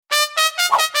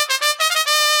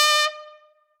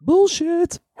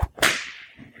Bullshit.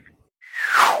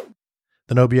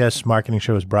 The No BS Marketing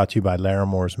Show is brought to you by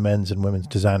Larrimors men's and women's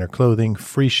designer clothing.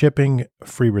 Free shipping,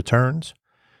 free returns.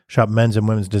 Shop men's and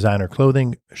women's designer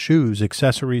clothing, shoes,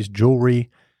 accessories, jewelry,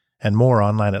 and more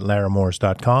online at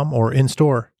Larrimor'sIn.com or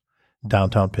in-store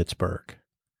downtown Pittsburgh.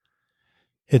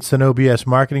 It's the No BS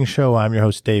Marketing Show. I'm your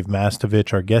host, Dave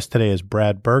Mastovich. Our guest today is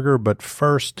Brad Berger, but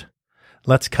first,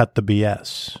 let's cut the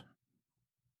BS.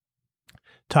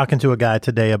 Talking to a guy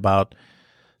today about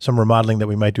some remodeling that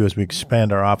we might do as we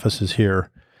expand our offices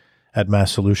here at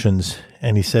Mass Solutions,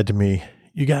 and he said to me,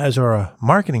 "You guys are a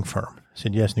marketing firm." I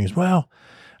said, "Yes." And he goes, "Well,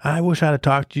 I wish I'd have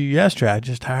talked to you yesterday. I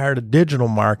just hired a digital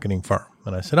marketing firm."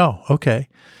 And I said, "Oh, okay."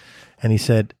 And he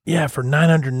said, "Yeah, for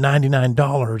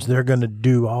 $999, they're going to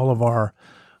do all of our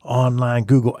online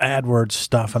Google AdWords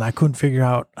stuff." And I couldn't figure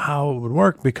out how it would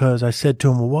work because I said to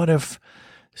him, "Well, what if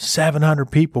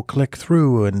 700 people click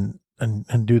through and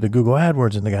do the Google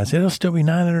AdWords?" And the guy said, "It'll still be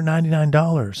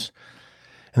 $999.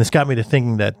 And this got me to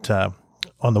thinking that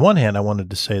on the one hand, I wanted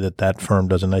to say that firm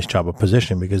does a nice job of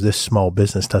positioning because this small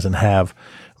business doesn't have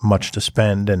much to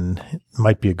spend and it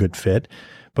might be a good fit.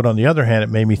 But on the other hand, it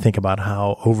made me think about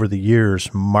how over the years,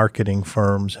 marketing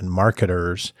firms and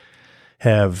marketers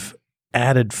have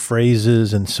added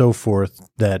phrases and so forth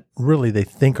that really they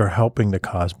think are helping the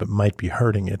cause but might be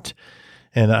hurting it.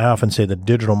 And I often say that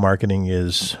digital marketing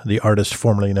is the artist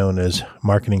formerly known as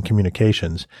marketing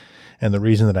communications. And the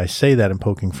reason that I say that and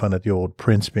poking fun at the old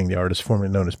Prince being the artist formerly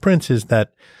known as Prince is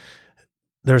that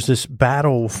there's this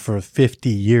battle for 50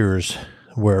 years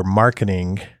where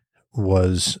marketing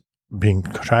was being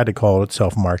tried to call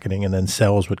itself marketing, and then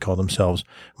sales would call themselves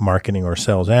marketing or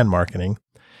sales and marketing.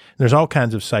 There's all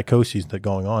kinds of psychoses that are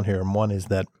going on here. And one is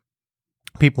that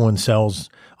people in sales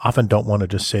often don't want to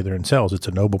just say they're in sales. It's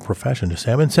a noble profession to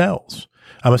say, "I'm in sales.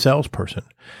 I'm a salesperson."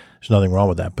 There's nothing wrong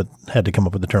with that, but had to come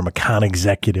up with the term account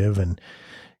executive and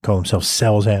call themselves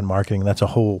sales and marketing. That's a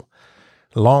whole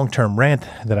long-term rant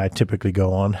that I typically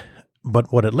go on.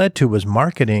 But what it led to was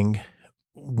marketing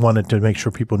wanted to make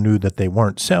sure people knew that they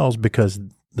weren't sales because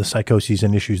the psychoses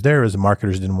and issues there is the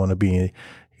marketers didn't want to be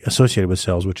associated with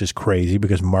sales, which is crazy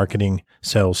because marketing,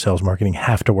 sales marketing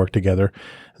have to work together.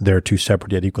 They're two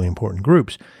separate yet equally important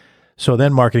groups. So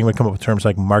then marketing would come up with terms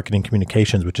like marketing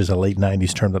communications, which is a late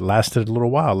 90s term that lasted a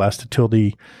little while, lasted till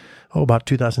about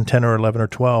 2010 or 11 or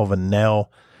 12. And now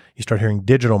you start hearing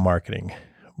digital marketing.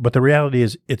 But the reality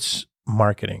is it's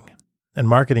marketing. And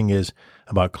marketing is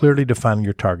about clearly defining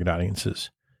your target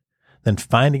audiences, then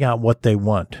finding out what they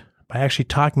want by actually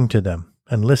talking to them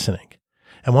and listening.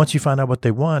 And once you find out what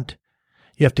they want,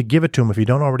 you have to give it to them. If you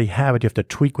don't already have it, you have to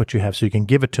tweak what you have so you can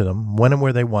give it to them when and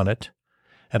where they want it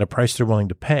at a price they're willing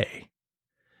to pay.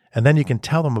 And then you can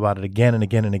tell them about it again and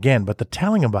again and again. But the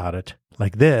telling about it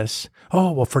like this,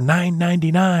 "Oh, well, for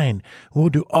 $999, we'll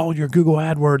do all your Google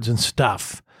AdWords and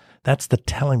stuff." That's the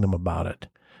telling them about it.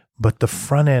 But the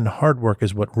front end hard work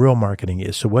is what real marketing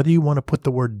is. So whether you want to put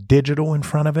the word digital in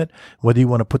front of it, whether you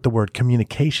want to put the word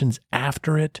communications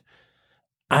after it,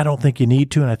 I don't think you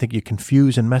need to, and I think you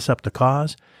confuse and mess up the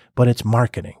cause, but it's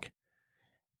marketing.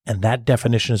 And that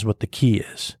definition is what the key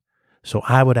is. So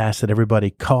I would ask that everybody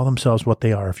call themselves what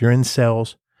they are. If you're in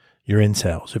sales, you're in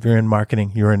sales. If you're in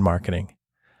marketing, you're in marketing.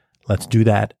 Let's do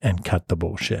that and cut the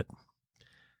bullshit.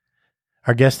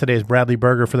 Our guest today is Bradley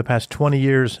Berger. For the past 20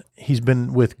 years, he's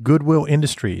been with Goodwill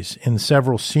Industries in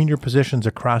several senior positions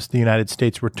across the United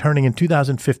States, returning in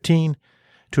 2015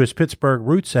 to his Pittsburgh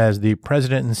roots as the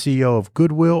president and CEO of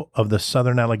Goodwill of the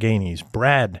Southern Alleghenies.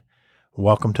 Brad,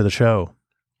 welcome to the show.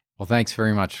 Well, thanks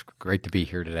very much. Great to be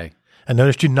here today. I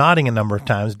noticed you nodding a number of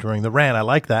times during the rant. I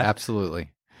like that. Absolutely.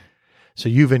 So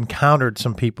you've encountered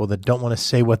some people that don't want to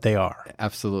say what they are.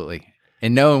 Absolutely.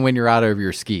 And knowing when you're out over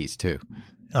your skis, too.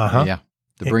 Uh-huh. Yeah,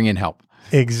 to bring in help.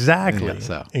 Exactly. Yeah,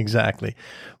 so. Exactly.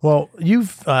 Well,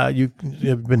 you've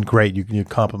been great. You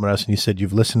compliment us, and you said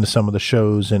you've listened to some of the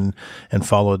shows and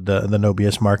followed the No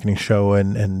BS Marketing Show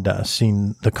and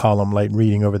seen the column Light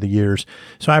Reading over the years.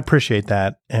 So I appreciate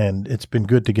that, and it's been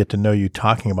good to get to know you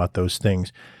talking about those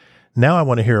things. Now I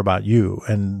want to hear about you.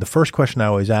 And the first question I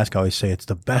always ask, I always say it's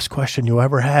the best question you'll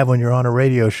ever have when you're on a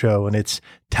radio show. And it's,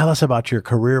 tell us about your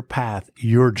career path,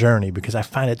 your journey, because I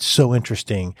find it so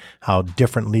interesting how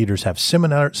different leaders have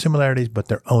similarities, but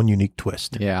their own unique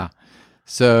twist. Yeah.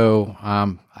 So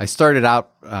I started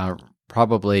out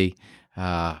probably,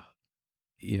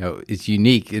 it's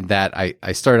unique in that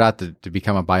I started out to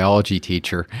become a biology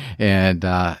teacher and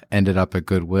ended up at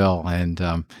Goodwill.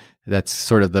 And that's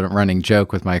sort of the running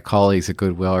joke with my colleagues at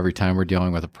Goodwill every time we're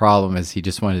dealing with a problem is he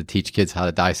just wanted to teach kids how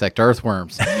to dissect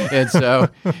earthworms. and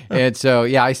so,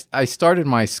 yeah, I started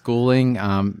my schooling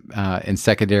in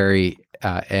secondary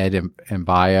ed and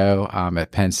bio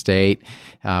at Penn State.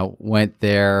 Went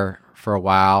there for a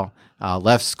while,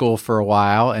 left school for a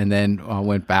while, and then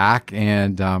went back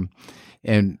and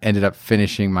ended up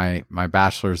finishing my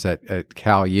bachelor's at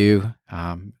Cal U.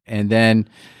 And then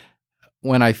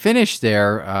when I finished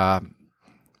there,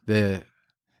 the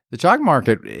job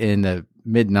market in the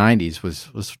mid '90s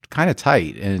was kind of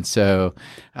tight, and so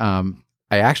I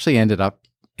actually ended up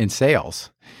in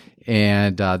sales.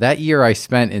 And that year I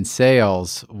spent in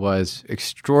sales was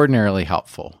extraordinarily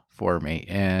helpful for me.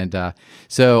 And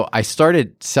so I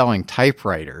started selling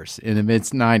typewriters in the mid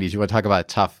 '90s. You want to talk about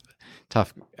a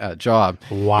tough job?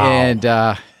 Wow!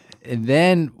 And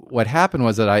then what happened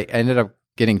was that I ended up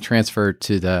getting transferred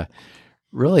to the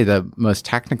most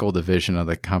technical division of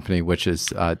the company, which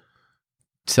is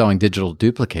selling digital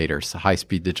duplicators,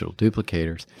 high-speed digital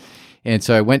duplicators. And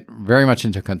so I went very much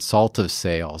into consultative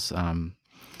sales.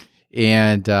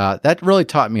 And that really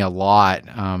taught me a lot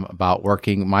about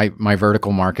working. My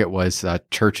vertical market was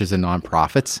churches and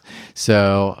nonprofits.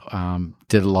 So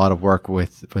did a lot of work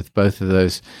with both of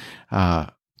those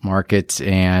markets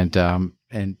and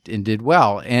did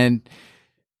well. And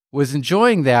was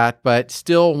enjoying that, but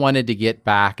still wanted to get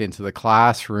back into the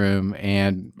classroom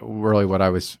and really what I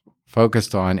was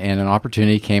focused on. And an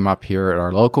opportunity came up here at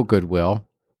our local Goodwill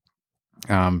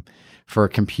for a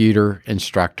computer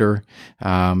instructor.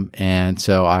 And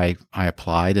so I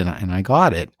applied and I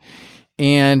got it.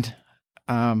 And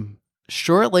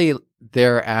shortly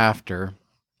thereafter,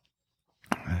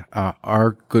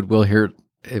 our Goodwill here,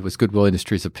 it was Goodwill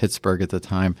Industries of Pittsburgh at the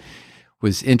time,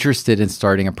 was interested in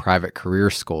starting a private career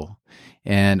school.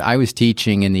 And I was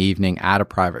teaching in the evening at a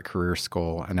private career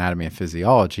school, anatomy and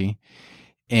physiology.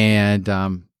 And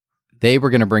they were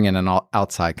going to bring in an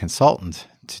outside consultant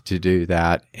to do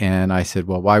that. And I said,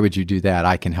 well, why would you do that?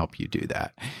 I can help you do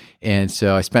that. And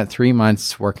so I spent 3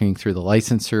 months working through the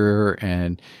licensure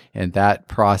and that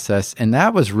process. And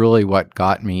that was really what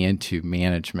got me into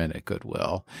management at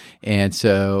Goodwill. And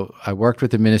so I worked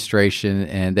with administration,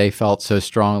 and they felt so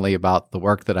strongly about the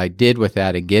work that I did with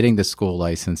that and getting the school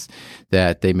license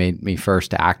that they made me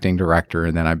first acting director,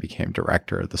 and then I became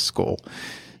director of the school.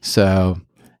 So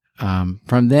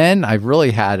from then, I've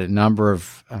really had a number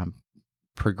of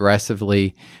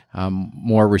progressively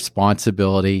more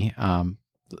responsibility.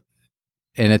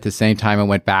 And at the same time, I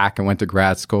went back and went to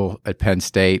grad school at Penn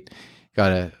State,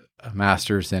 got a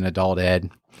master's in adult ed.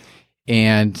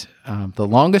 And the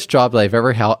longest job that I've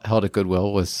ever held at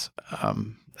Goodwill was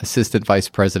assistant vice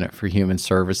president for human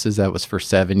services. That was for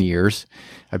 7 years.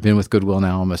 I've been with Goodwill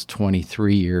now almost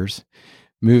 23 years.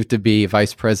 Moved to be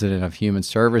vice president of human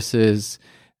services,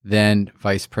 then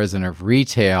vice president of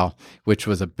retail, which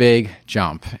was a big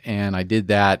jump. And I did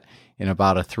that in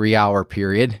about a 3-hour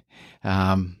period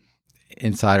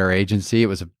inside our agency. It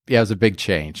was a big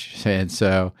change. And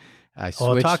so I switched.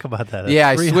 Well, talk about that. Yeah,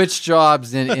 I switched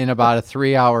jobs in about a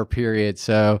 3-hour period.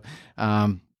 So I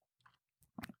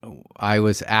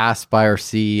was asked by our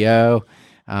CEO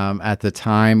at the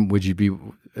time,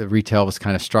 retail was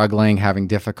kind of struggling, having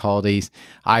difficulties.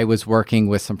 I was working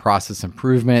with some process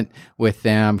improvement with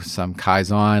them, some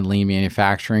Kaizen, lean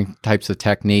manufacturing types of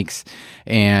techniques.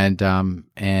 And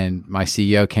my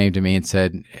CEO came to me and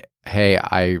said, hey,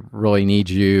 I really need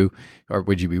you, or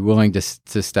would you be willing to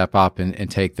step up and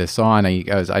take this on? And he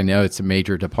goes, I know it's a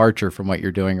major departure from what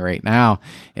you're doing right now.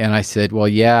 And I said, well,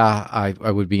 yeah,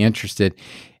 I would be interested.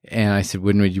 And I said,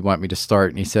 when would you want me to start?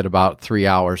 And he said, about 3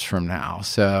 hours from now.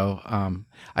 So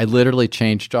I literally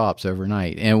changed jobs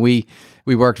overnight. And we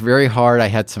worked very hard. I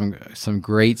had some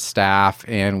great staff,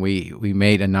 and we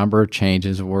made a number of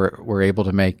changes. We're able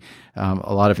to make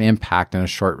a lot of impact in a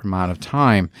short amount of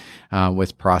time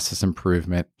with process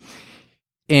improvement.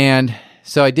 And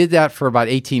so I did that for about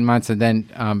 18 months, and then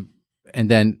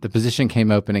the position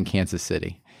came open in Kansas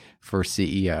City for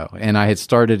CEO. And I had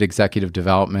started executive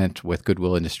development with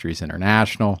Goodwill Industries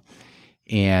International.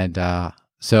 And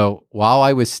so while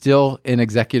I was still in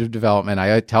executive development,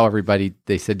 I tell everybody,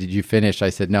 they said, did you finish? I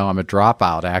said, no, I'm a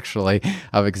dropout actually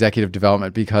of executive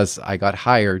development, because I got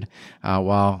hired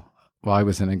while I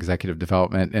was in executive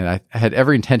development. And I had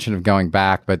every intention of going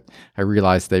back, but I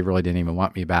realized they really didn't even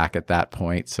want me back at that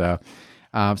point. So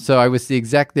I was the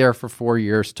exec there for 4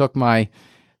 years, took my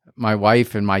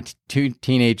wife and my 2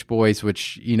 teenage boys,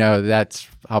 which, that's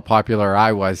how popular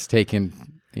I was, taking,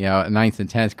 a 9th and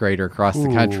 10th grader across the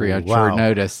country on short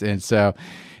notice. And so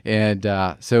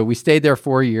we stayed there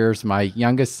 4 years. My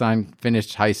youngest son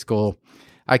finished high school.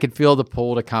 I could feel the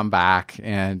pull to come back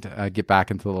and get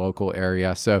back into the local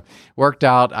area. So worked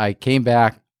out. I came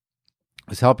back,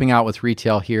 was helping out with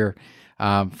retail here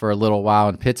for a little while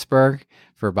in Pittsburgh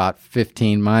for about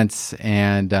 15 months,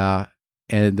 and the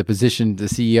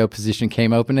CEO position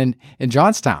came open in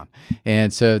Johnstown.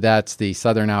 And so that's the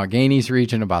Southern Alleghenies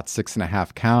region, about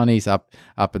 6.5 counties up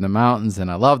in the mountains.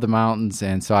 And I love the mountains.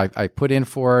 And so I put in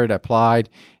for it, applied,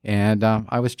 and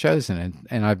I was chosen.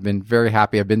 And I've been very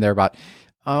happy. I've been there about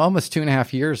almost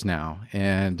 2.5 years now.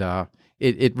 And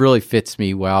it really fits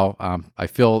me well. I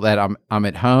feel that I'm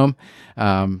at home,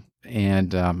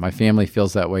 and my family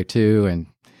feels that way too. And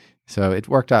so it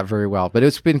worked out very well. But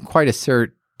it's been quite a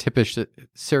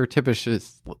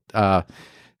surreptitious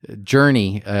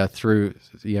journey through,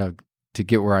 to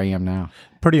get where I am now.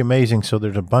 Pretty amazing. So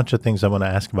there's a bunch of things I want to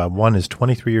ask about. One is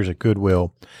 23 years at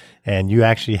Goodwill, and you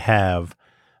actually have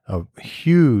a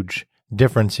huge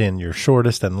difference in your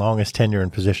shortest and longest tenure in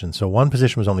position. So one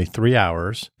position was only 3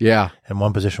 hours. Yeah. And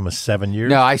one position was 7 years.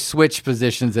 No, I switched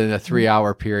positions in a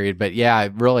 3-hour period, but yeah,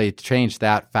 it really changed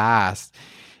that fast.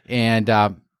 And,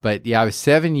 but yeah, I was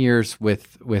 7 years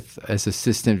with as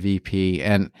assistant VP,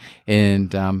 and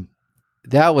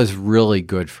that was really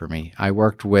good for me. I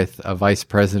worked with a vice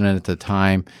president at the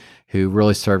time who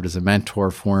really served as a mentor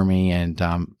for me and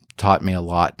taught me a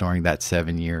lot during that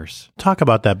 7 years. Talk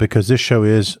about that, because this show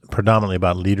is predominantly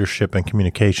about leadership and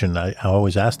communication. I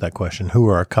always ask that question: who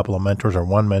are a couple of mentors or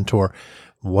one mentor?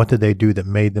 What did they do that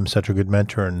made them such a good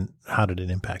mentor, and how did it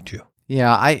impact you?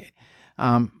 Yeah,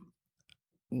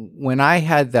 when I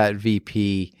had that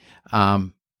VP,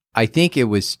 I think it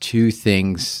was two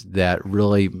things that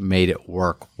really made it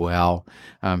work well.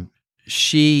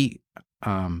 She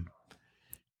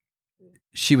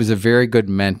was a very good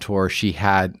mentor. She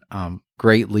had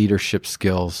great leadership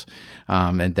skills,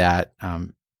 and that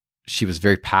she was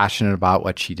very passionate about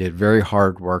what she did, very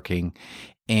hardworking.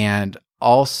 And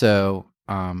also,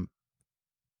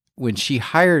 when she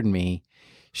hired me,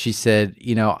 she said,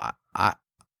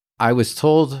 I was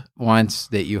told once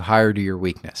that you hire to your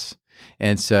weakness.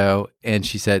 And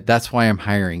she said, that's why I'm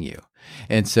hiring you.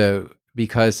 And so,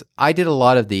 because I did a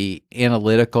lot of the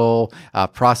analytical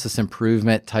process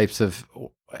improvement types of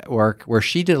work, where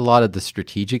she did a lot of the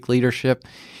strategic leadership,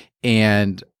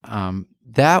 and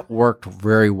that worked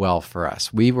very well for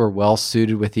us. We were well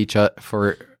suited with each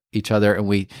other, and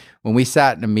when we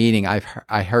sat in a meeting,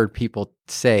 I heard people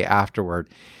say afterward,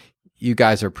 you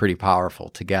guys are pretty powerful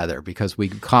together, because we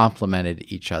complemented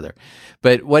each other.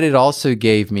 But what it also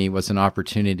gave me was an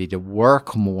opportunity to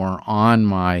work more on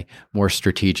my more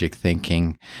strategic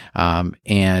thinking,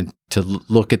 and to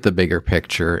look at the bigger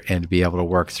picture and be able to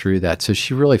work through that. So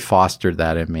she really fostered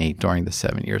that in me during the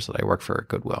 7 years that I worked for her at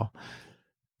Goodwill.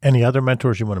 Any other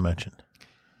mentors you want to mention?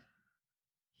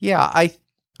 Yeah, I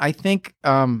think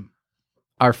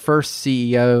our first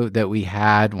CEO that we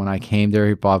had when I came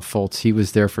there, Bob Foltz, he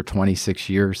was there for 26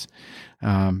 years.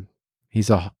 He's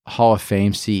a Hall of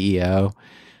Fame CEO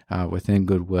within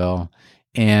Goodwill.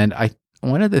 And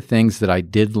one of the things that I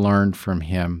did learn from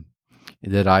him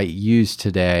that I use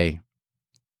today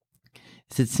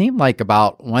is it seemed like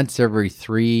about once every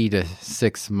 3 to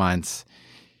 6 months,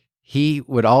 he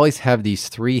would always have these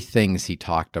 3 things he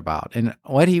talked about. And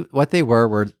what they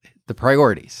were the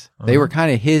priorities. They were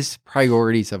kind of his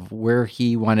priorities of where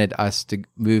he wanted us to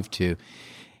move to.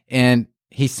 And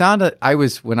he sounded,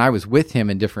 when I was with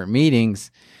him in different meetings,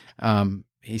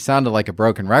 he sounded like a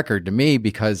broken record to me,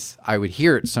 because I would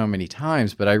hear it so many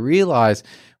times, but I realized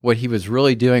what he was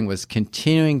really doing was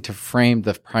continuing to frame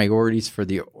the priorities for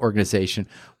the organization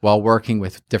while working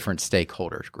with different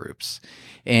stakeholders groups.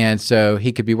 And so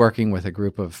he could be working with a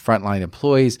group of frontline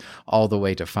employees all the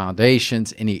way to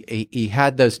foundations. And he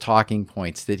had those talking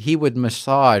points that he would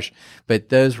massage, but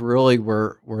those really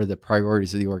were the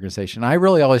priorities of the organization. I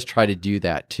really always try to do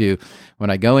that too. When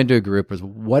I go into a group, is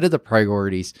what are the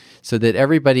priorities, so that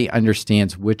everybody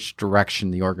understands which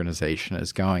direction the organization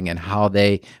is going and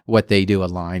what they do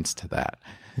aligns to that.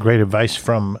 Great advice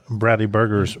from Bradley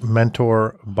Berger's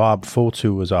mentor, Bob Foltz,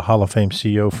 who was a Hall of Fame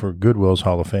CEO for Goodwill's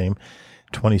Hall of Fame,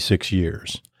 26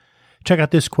 years. Check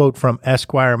out this quote from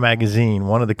Esquire magazine,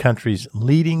 one of the country's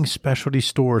leading specialty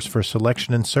stores for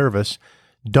selection and service.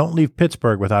 Don't leave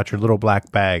Pittsburgh without your little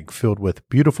black bag filled with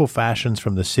beautiful fashions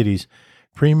from the city's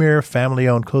premier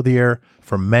family-owned clothier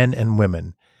for men and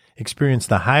women. Experience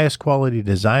the highest quality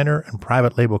designer and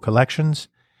private label collections,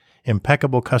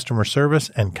 impeccable customer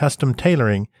service, and custom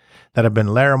tailoring that have been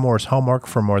Larrimor's hallmark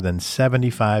for more than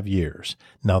 75 years.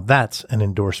 Now that's an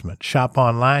endorsement. Shop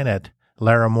online at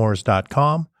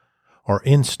Larrimor'S.com or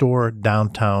in-store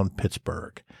downtown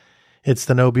Pittsburgh. It's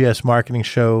the No BS Marketing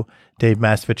Show. Dave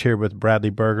Mastovich here with Bradley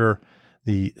Berger,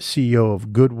 the CEO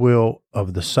of Goodwill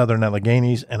of the Southern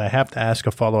Alleghenies. And I have to ask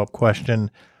a follow-up question.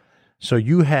 So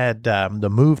you had the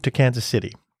move to Kansas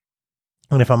City.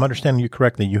 And if I'm understanding you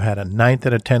correctly, you had a 9th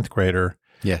and a 10th grader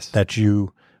that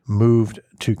you moved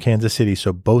to Kansas City.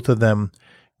 So both of them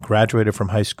graduated from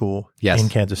high school in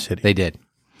Kansas City. They did.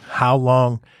 How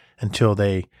long until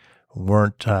they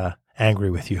weren't angry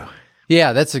with you?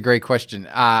 Yeah, that's a great question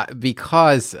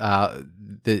because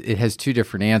it has two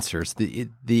different answers.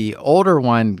 The older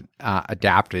one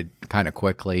adapted kind of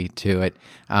quickly to it,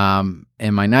 and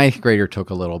my 9th grader took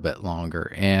a little bit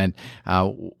longer. And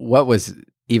what was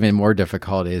even more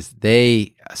difficult is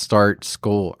they start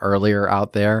school earlier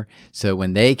out there. So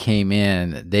when they came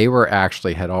in, they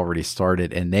had already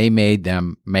started, and they made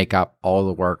them make up all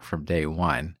the work from day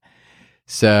one.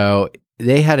 So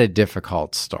they had a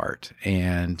difficult start,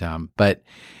 and but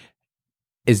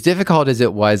as difficult as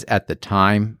it was at the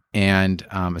time, and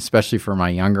especially for my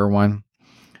younger one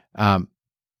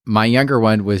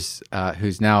was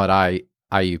who's now at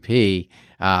IUP,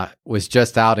 was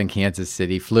just out in Kansas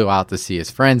City, flew out to see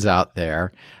his friends out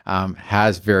there,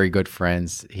 has very good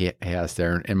friends he has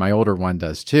there, and my older one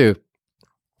does too,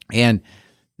 and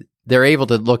they're able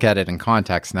to look at it in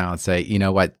context now and say, you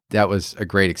know what, that was a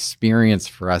great experience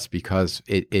for us because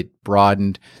it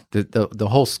broadened the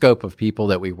whole scope of people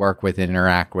that we work with and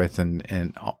interact with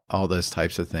and all those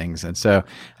types of things. And so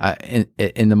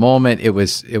in the moment, it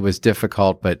was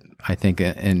difficult, but I think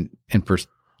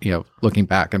looking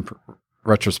back in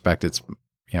retrospect, it's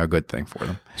a good thing for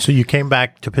them. So you came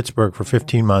back to Pittsburgh for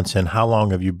 15 months, and how long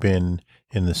have you been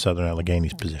in the Southern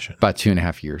Alleghenies position? About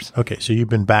 2.5 years. Okay, so you've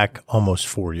been back almost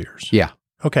 4 years. Yeah.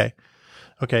 Okay.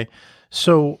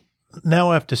 So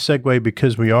now I have to segue,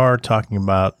 because we are talking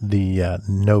about the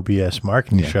No BS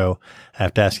Marketing Show. I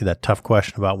have to ask you that tough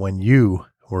question about when you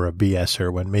were a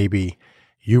BSer, when maybe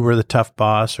you were the tough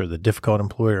boss or the difficult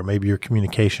employee, or maybe your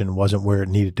communication wasn't where it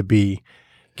needed to be.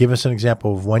 Give us an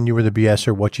example of when you were the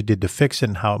BSer, what you did to fix it,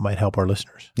 and how it might help our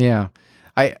listeners. Yeah.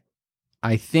 I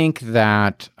think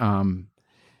that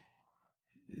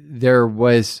there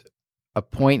was a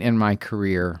point in my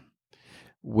career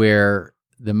where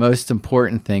the most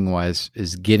important thing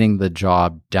is getting the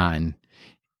job done,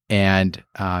 and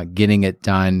getting it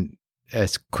done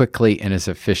as quickly and as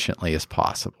efficiently as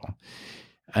possible,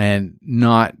 and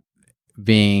not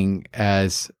being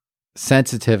as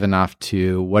sensitive enough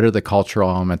to what are the cultural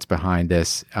elements behind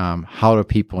this, how do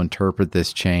people interpret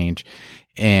this change,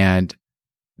 and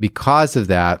because of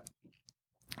that,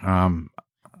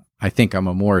 I think I'm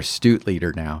a more astute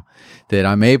leader now, that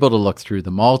I'm able to look through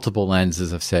the multiple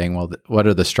lenses of saying, well, what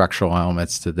are the structural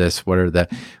elements to this? What are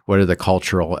the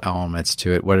cultural elements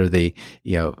to it? What are the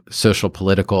social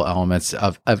political elements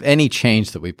of any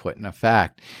change that we put in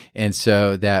effect? And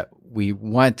so that we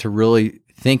want to really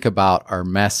think about our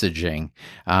messaging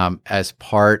as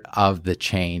part of the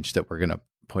change that we're going to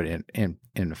put in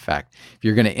effect. If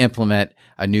you're going to implement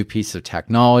a new piece of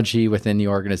technology within the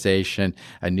organization,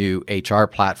 a new HR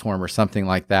platform or something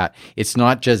like that, it's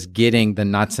not just getting the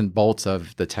nuts and bolts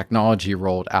of the technology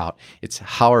rolled out. It's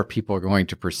how are people going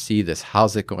to perceive this?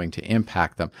 How's it going to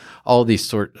impact them? All these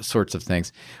sorts of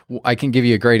things. I can give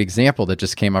you a great example that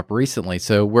just came up recently.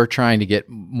 So we're trying to get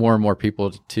more and more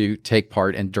people to take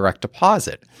part in direct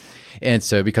deposit. And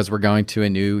so because we're going to a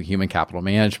new human capital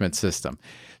management system.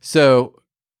 So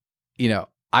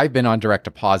I've been on direct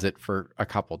deposit for a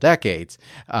couple decades.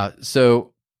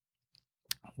 So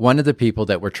one of the people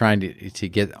that we're trying to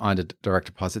get onto direct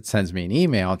deposit sends me an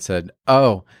email and said,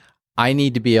 "Oh, I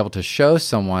need to be able to show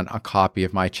someone a copy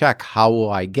of my check. How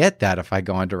will I get that if I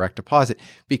go on direct deposit?"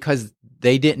 Because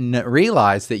they didn't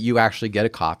realize that you actually get a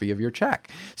copy of your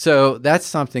check. So that's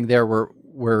something there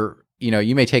where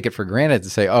you may take it for granted to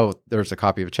say, "Oh, there's a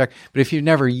copy of a check." But if you've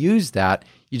never used that,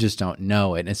 you just don't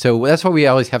know it. And so that's why we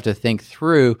always have to think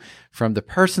through from the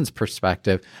person's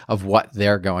perspective of what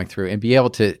they're going through and be able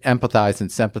to empathize and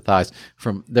sympathize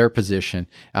from their position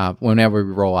whenever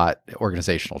we roll out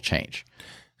organizational change.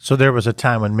 So there was a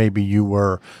time when maybe you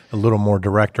were a little more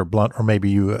direct or blunt, or maybe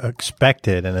you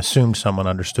expected and assumed someone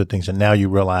understood things, and now you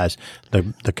realize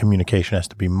the communication has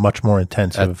to be much more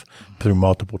intensive through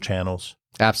multiple channels.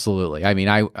 Absolutely. I mean,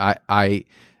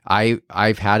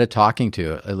 I've had a talking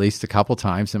to at least a couple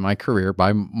times in my career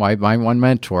by my one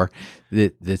mentor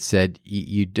that said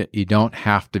you don't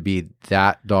have to be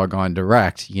that doggone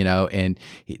direct, and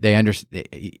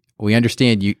we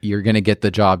understand you're going to get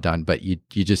the job done, but you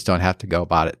just don't have to go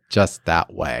about it just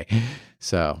that way.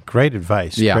 So great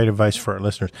advice. Yeah. Great advice for our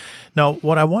listeners. Now,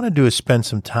 what I want to do is spend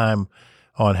some time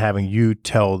on having you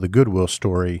tell the Goodwill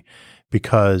story,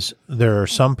 because there are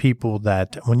some people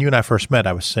that, when you and I first met,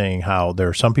 I was saying how there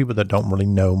are some people that don't really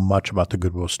know much about the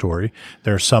Goodwill story.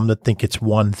 There are some that think it's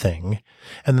one thing.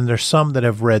 And then there's some that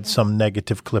have read some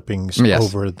negative clippings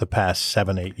over the past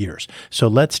 7-8 years. So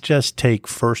let's just take,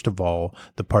 first of all,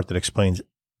 the part that explains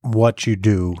what you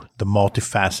do, the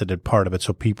multifaceted part of it,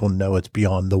 so people know it's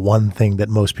beyond the one thing that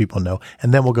most people know.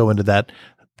 And then we'll go into that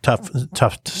tough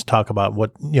to talk about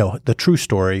what, the true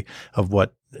story of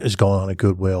what is going on at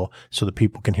Goodwill so that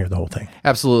people can hear the whole thing.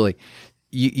 Absolutely.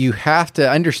 You have to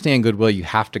understand Goodwill. You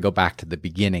have to go back to the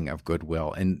beginning of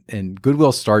Goodwill. And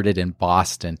Goodwill started in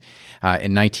Boston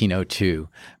in 1902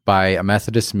 by a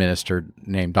Methodist minister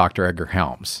named Dr. Edgar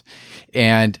Helms.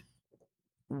 And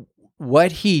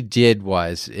what he did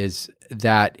is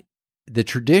that the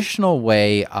traditional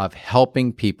way of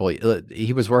helping people,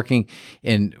 he was working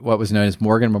in what was known as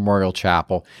Morgan Memorial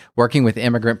Chapel, working with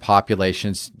immigrant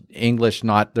populations, English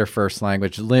not their first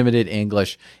language, limited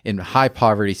English in high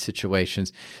poverty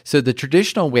situations. So the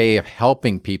traditional way of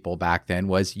helping people back then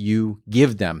was you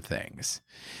give them things.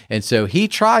 And so he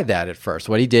tried that at first.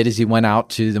 What he did is he went out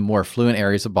to the more affluent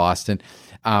areas of Boston,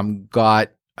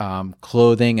 got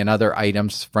clothing and other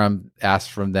items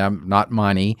asked from them, not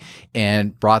money,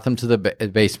 and brought them to the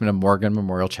basement of Morgan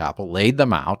Memorial Chapel, laid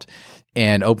them out,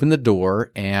 and opened the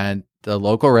door, and the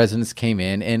local residents came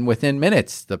in, and within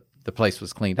minutes, the place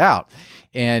was cleaned out.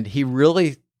 And he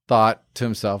really thought to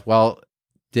himself, well,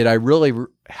 did I really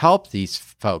help these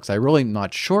folks? I'm really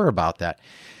not sure about that.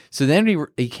 So then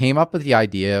he came up with the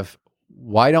idea of,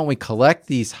 why don't we collect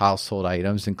these household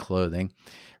items and clothing,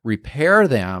 repair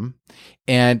them,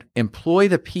 and employ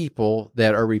the people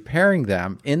that are repairing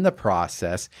them in the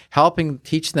process, helping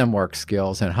teach them work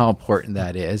skills and how important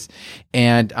that is,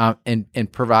 and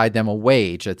provide them a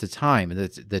wage at the time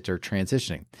that they're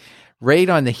transitioning. Right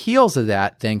on the heels of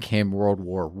that, then came World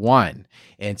War I.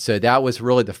 And so that was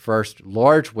really the first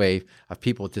large wave of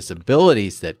people with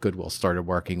disabilities that Goodwill started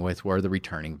working with, were the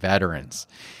returning veterans.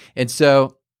 And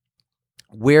so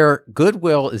where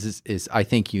Goodwill is I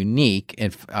think unique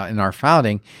in our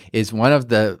founding is one of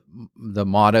the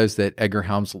mottos that Edgar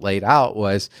Helms laid out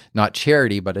was not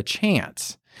charity, but a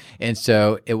chance. And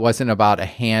so it wasn't about a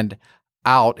hand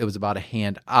out, it was about a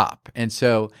hand up. And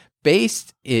so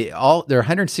there are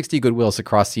 160 Goodwills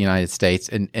across the United States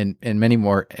and many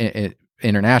more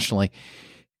internationally.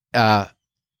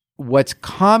 What's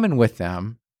common with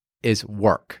them is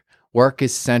work. Work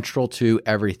is central to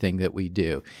everything that we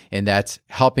do, and that's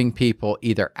helping people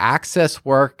either access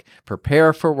work,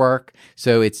 prepare for work.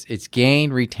 So it's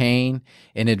gain, retain,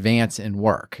 and advance in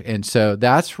work. And so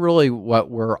that's really what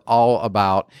we're all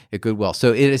about at Goodwill.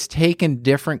 So it has taken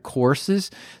different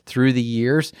courses through the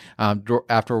years.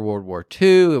 After World War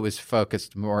II, it was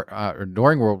focused more, or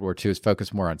during World War II, it was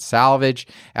focused more on salvage.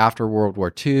 After World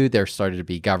War II, there started to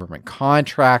be government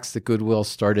contracts that Goodwill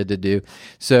started to do.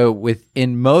 So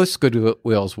within most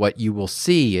Goodwills, what you will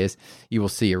see is you will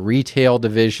see a retail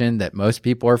division that most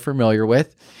people are familiar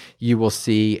with. You will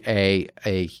see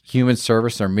a human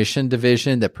service or mission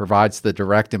division that provides the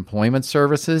direct employment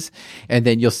services. And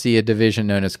then you'll see a division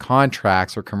known as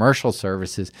contracts or commercial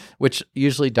services, which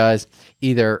usually does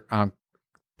either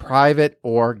private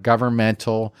or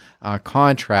governmental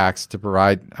contracts to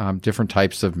provide different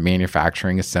types of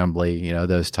manufacturing, assembly,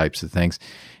 those types of things.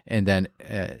 And then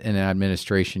an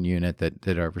administration unit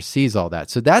that oversees all that.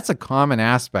 So that's a common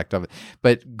aspect of it.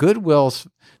 But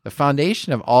the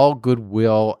foundation of all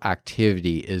Goodwill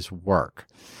activity is work.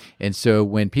 And so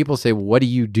when people say, well, what do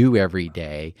you do every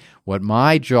day? What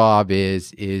my job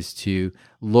is to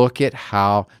look at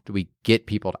how do we get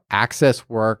people to access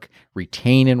work,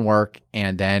 retain in work,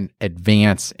 and then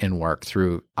advance in work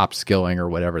through upskilling or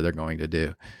whatever they're going to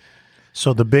do.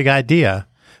 So the big idea,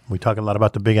 we talk a lot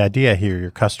about the big idea here,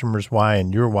 your customer's why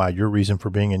and your why, your reason for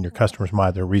being, and your customer's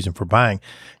why, their reason for buying.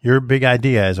 Your big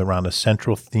idea is around a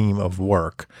central theme of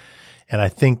work. And I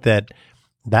think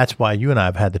that's why you and I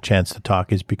have had the chance to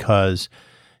talk, is because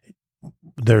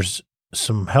there's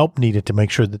some help needed to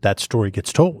make sure that story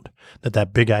gets told,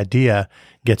 that big idea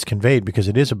gets conveyed, because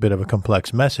it is a bit of a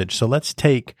complex message. So let's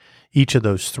take each of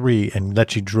those three and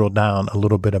let you drill down a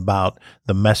little bit about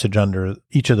the message under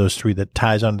each of those three that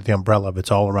ties under the umbrella of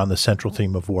it's all around the central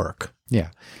theme of work. Yeah.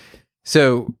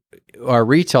 So our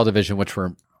retail division, which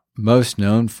we're most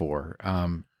known for,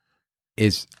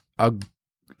 is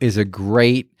a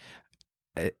great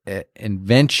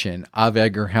invention of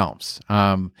Edgar Helms.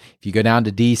 If you go down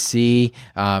to D.C.,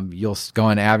 you'll go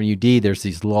on Avenue D, there's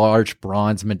these large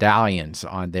bronze medallions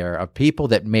on there of people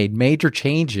that made major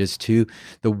changes to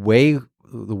the way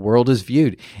the world is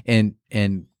viewed. And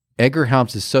Edgar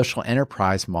Helms' social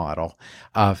enterprise model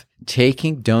of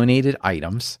taking donated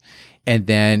items and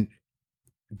then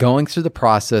going through the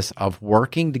process of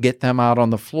working to get them out on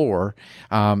the floor,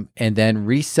 and then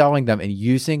reselling them and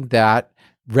using that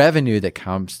revenue that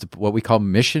comes to what we call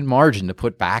mission margin to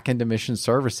put back into mission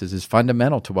services is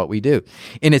fundamental to what we do.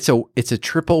 And it's a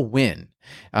triple win,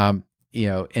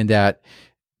 in that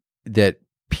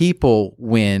people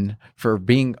win for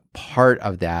being part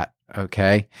of that.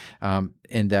 Okay.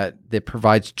 And that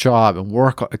provides job and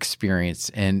work experience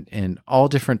and all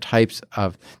different types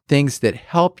of things that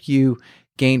help you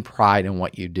gain pride in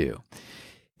what you do.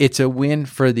 It's a win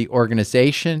for the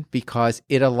organization because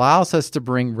it allows us to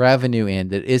bring revenue in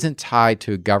that isn't tied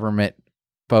to a government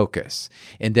focus,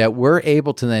 and that we're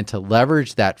able to then to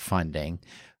leverage that funding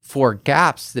for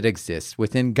gaps that exist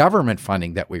within government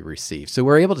funding that we receive. So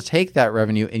we're able to take that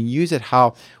revenue and use it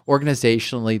how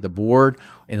organizationally the board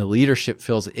and the leadership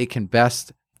feels it can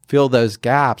best fill those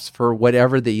gaps for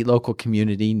whatever the local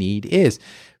community need is.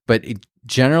 But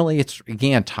generally, it's,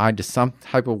 again, tied to some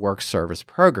type of work service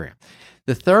program.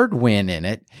 The third win in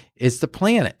it is the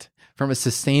planet from a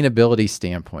sustainability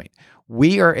standpoint.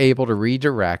 We are able to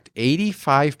redirect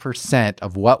 85%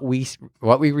 of what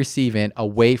we receive in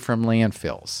away from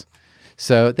landfills.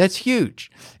 So that's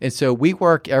huge. And so we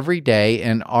work every day,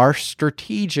 and our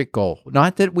strategic goal,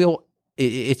 not that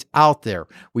it's out there.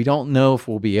 We don't know if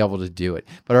we'll be able to do it.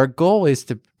 But our goal is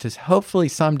to hopefully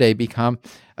someday become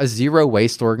a zero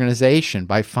waste organization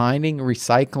by finding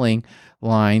recycling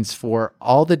lines for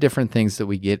all the different things that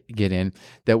we get in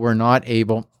that we're not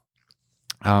able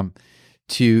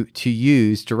to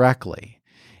use directly.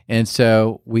 And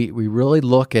so we really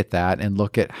look at that and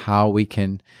look at how we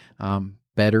can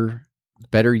better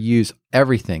use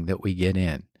everything that we get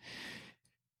in.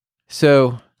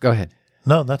 So go ahead.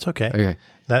 No, that's okay. Okay.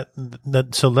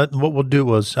 What we'll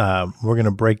do is we're going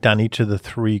to break down each of the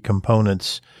three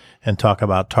components and talk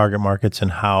about target markets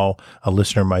and how a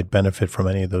listener might benefit from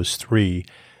any of those three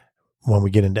when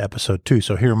we get into episode 2.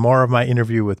 So hear more of my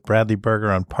interview with Bradley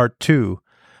Berger on part 2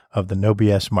 of the No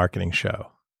BS Marketing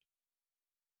Show.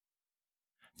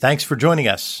 Thanks for joining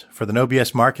us for the No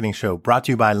BS Marketing Show, brought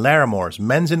to you by Larrimors,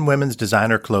 men's and women's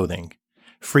designer clothing.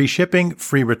 Free shipping,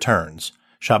 free returns.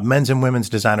 Shop men's and women's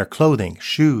designer clothing,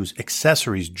 shoes,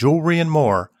 accessories, jewelry, and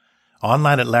more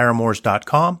online at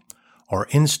Larrimor'sIn.com or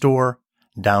in-store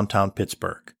downtown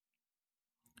Pittsburgh.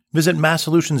 Visit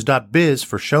massolutions.biz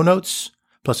for show notes,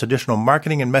 plus additional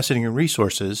marketing and messaging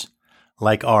resources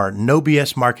like our No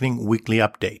BS Marketing Weekly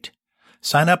Update.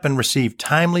 Sign up and receive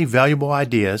timely, valuable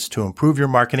ideas to improve your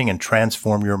marketing and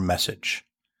transform your message.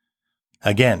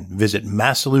 Again, visit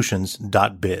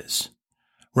massolutions.biz.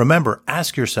 Remember,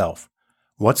 ask yourself,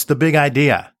 what's the big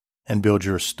idea? And build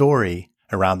your story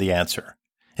around the answer.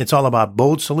 It's all about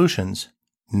bold solutions,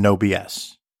 no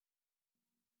BS.